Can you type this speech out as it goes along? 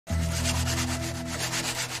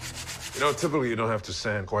You know, typically you don't have to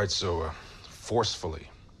sand quite so forcefully.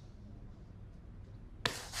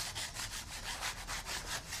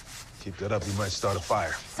 Keep that up, you might start a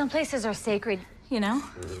fire. Some places are sacred, you know?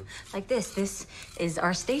 Like this. This is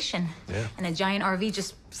our station. Yeah. And a giant RV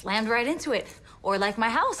just slammed right into it. Or like my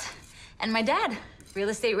house. And my dad, real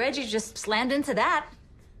estate Reggie, just slammed into that.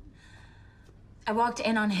 I walked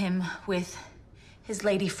in on him with his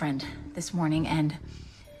lady friend this morning, and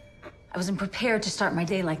I wasn't prepared to start my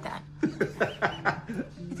day like that.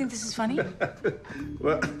 You think this is funny?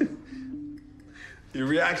 Well, your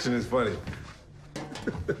reaction is funny.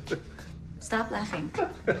 Stop laughing.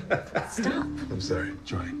 Stop. I'm sorry,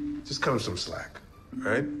 Joy. Just cut him some slack,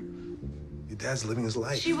 all right? Your dad's living his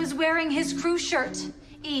life. She was wearing his crew shirt.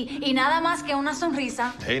 Y nada más que una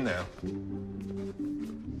sonrisa. Hey, now.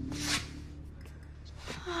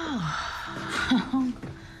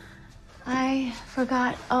 I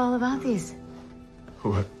forgot all about these.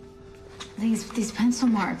 What? These pencil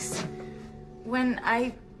marks. When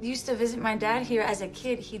I used to visit my dad here as a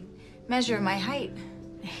kid, he'd measure my height.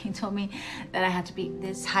 He told me that I had to be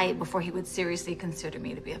this height before he would seriously consider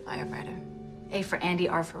me to be a firefighter. A for Andy,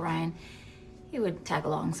 R for Ryan. He would tag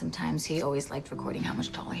along sometimes. He always liked recording how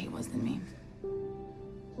much taller he was than me.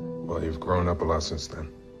 Well, you've grown up a lot since then.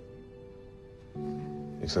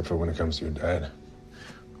 Except for when it comes to your dad.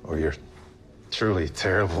 Oh, you're truly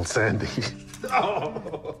terrible, Sandy.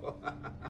 Oh.